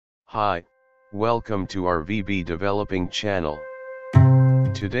Hi, welcome to our VB developing channel.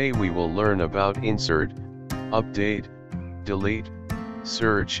 Today we will learn about insert, update, delete,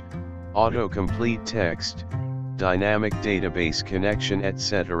 search, autocomplete text, dynamic database connection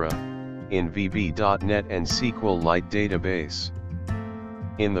etc. in VB.NET and SQLite Database.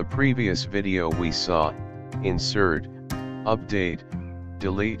 In the previous video we saw, insert, update,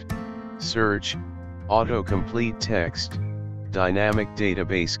 delete, search, autocomplete text, dynamic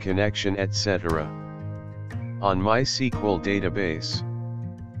database connection etc. on MySql Database.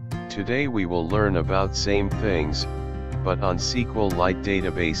 Today we will learn about same things, but on SQLite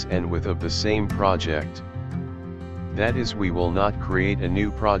Database and with of the same project. That is, we will not create a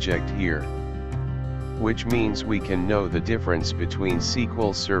new project here. Which means we can know the difference between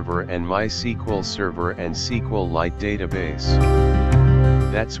SQL Server and MySql Server and SQLite Database.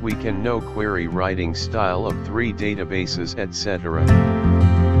 That's we can know query writing style of 3 databases etc.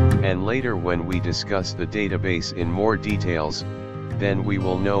 And later when we discuss the database in more details, then we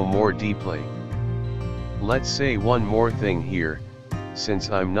will know more deeply. Let's say one more thing here, since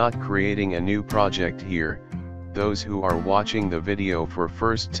I'm not creating a new project here, those who are watching the video for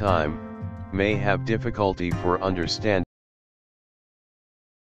first time, may have difficulty for understanding.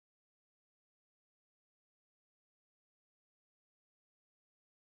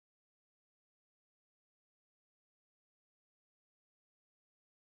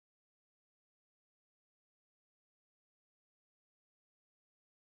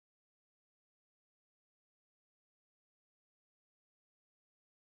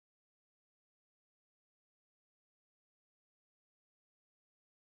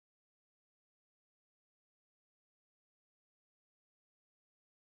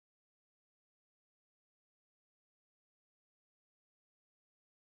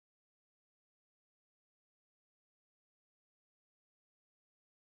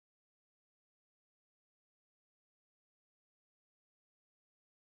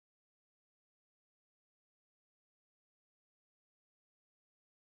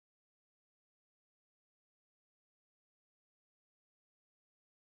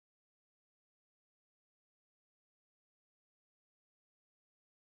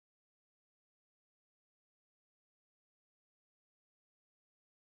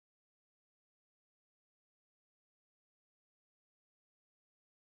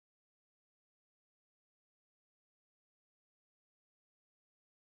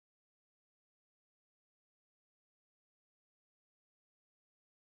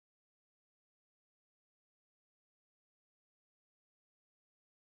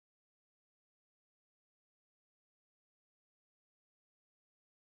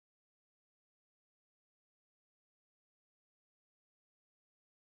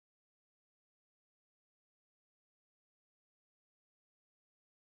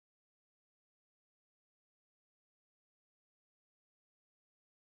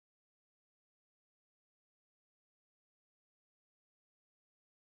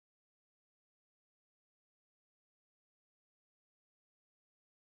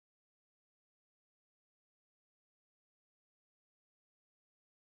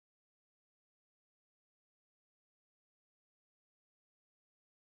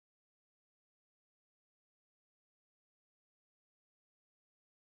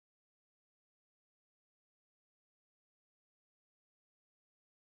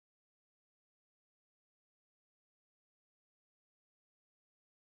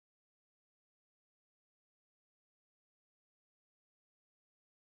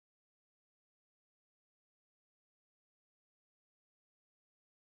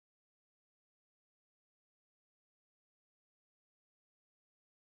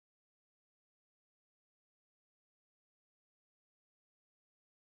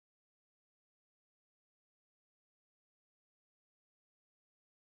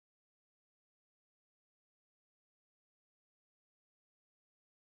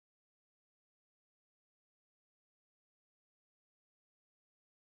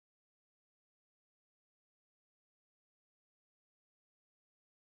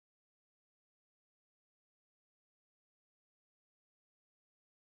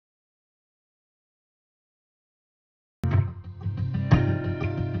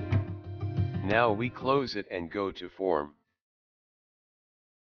 Now we close it and go to form.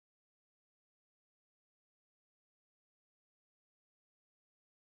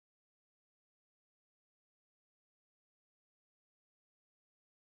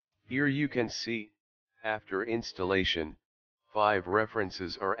 Here you can see, after installation, 5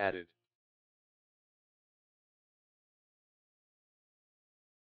 references are added.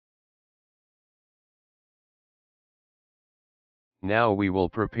 Now we will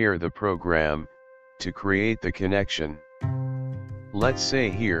prepare the program to create the connection. Let's say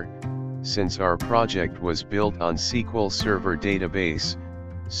here, since our project was built on SQL Server database,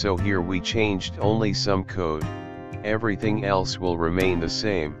 so here we changed only some code, everything else will remain the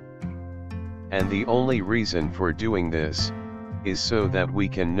same. And the only reason for doing this is so that we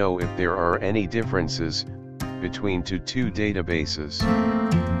can know if there are any differences between two databases.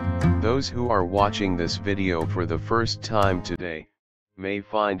 Those who are watching this video for the first time today may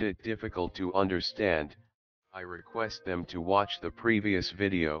find it difficult to understand. I request them to watch the previous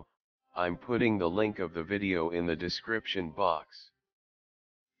video. I'm putting the link of the video in the description box.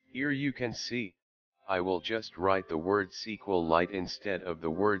 Here you can see, I will just write the word SQLite instead of the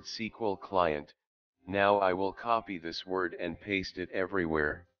word SQL client. Now I will copy this word and paste it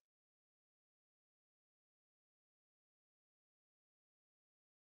everywhere.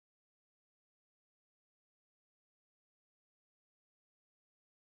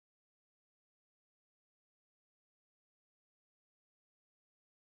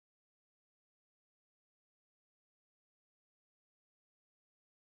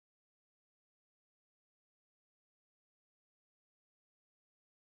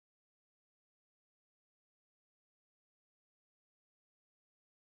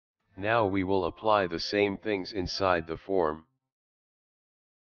 Now we will apply the same things inside the form.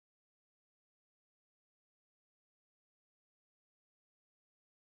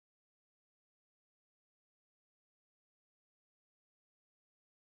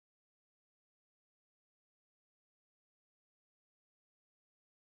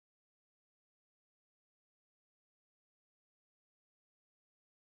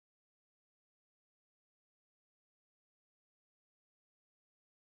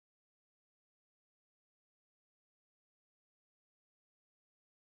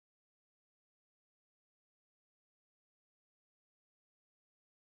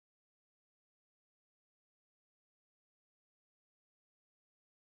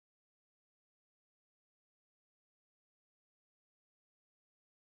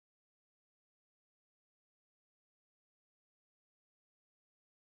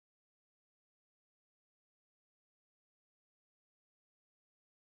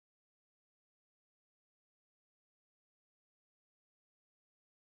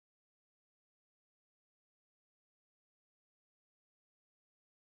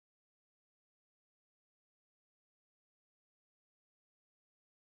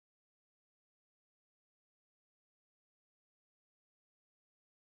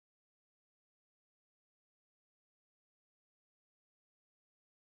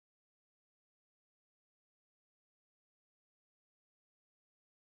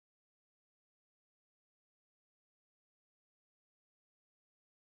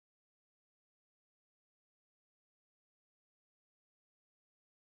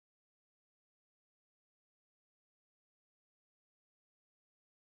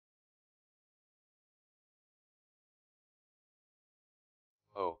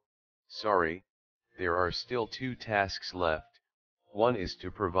 Oh, sorry, there are still two tasks left. One is to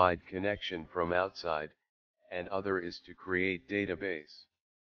provide connection from outside, and other is to create database.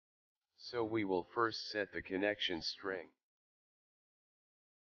 So we will first set the connection string.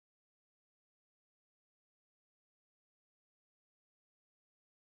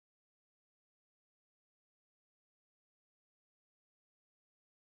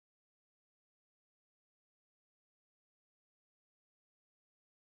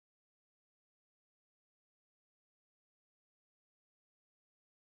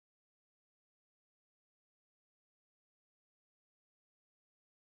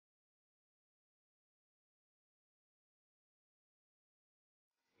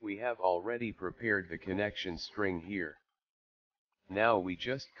 We have already prepared the connection string here. Now we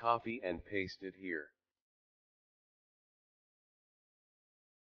just copy and paste it here.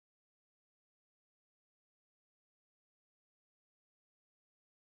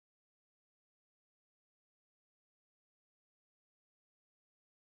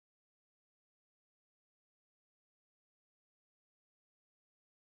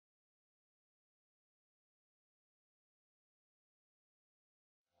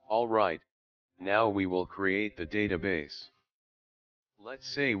 Alright, now we will create the database. Let's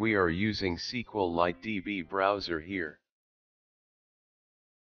say we are using SQLite DB browser here.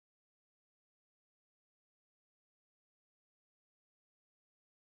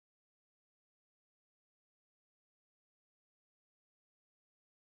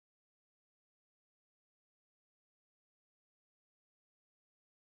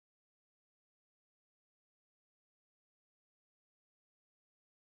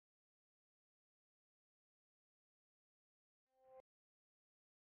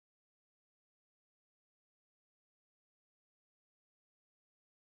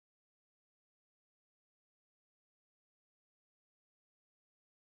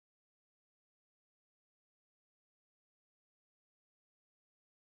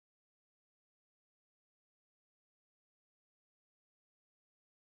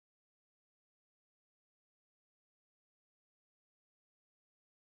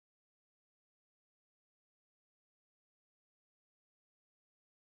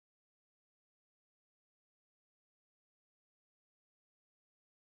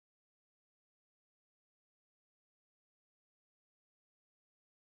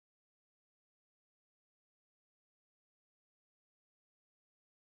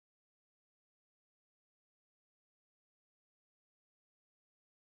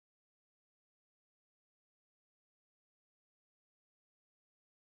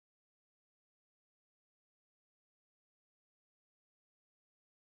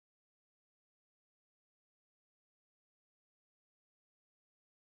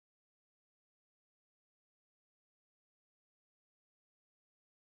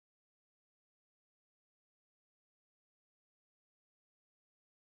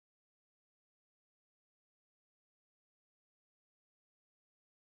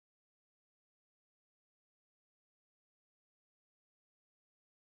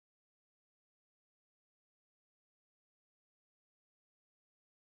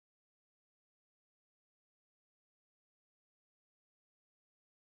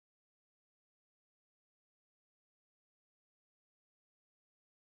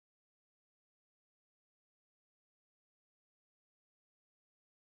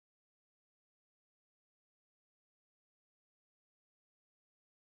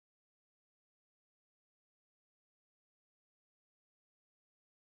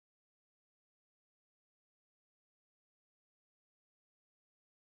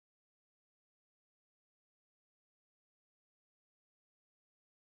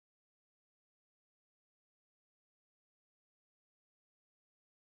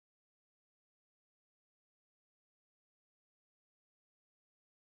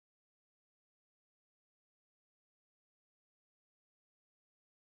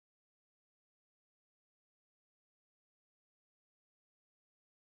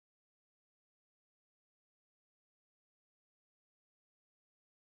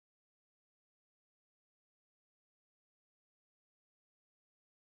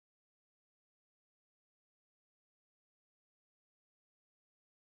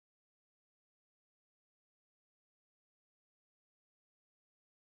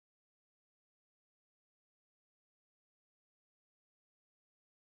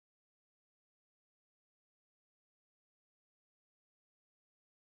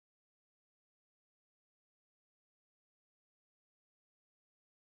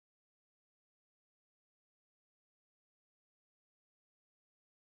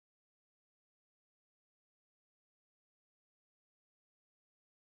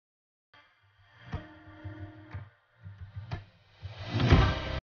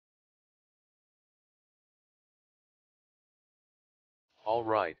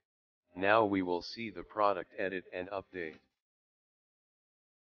 Alright, now we will see the product edit and update.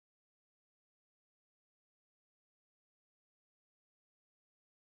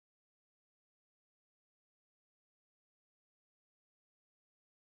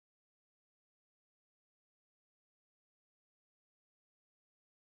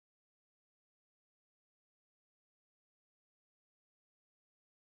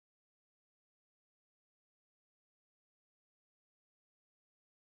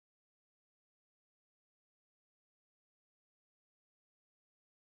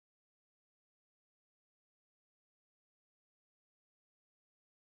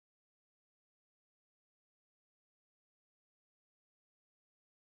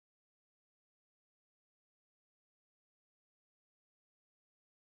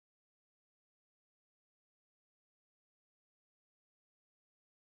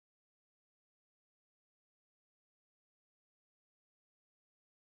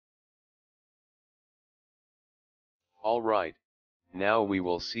 Alright, now we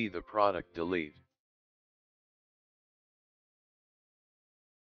will see the product delete.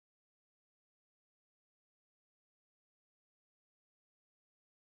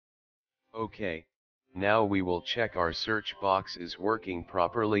 Okay, now we will check our search box is working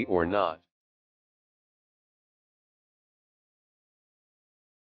properly or not.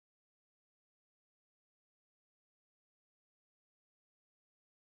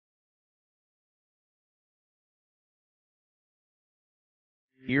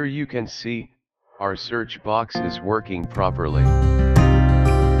 Here you can see, our search box is working properly.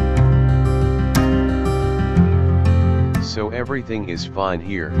 So everything is fine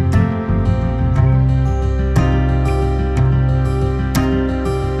here.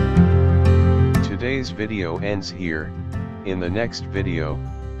 Today's video ends here. In the next video,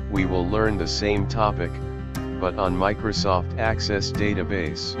 we will learn the same topic, but on Microsoft Access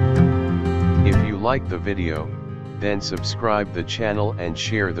Database. If you like the video, then subscribe the channel and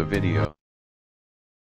share the video.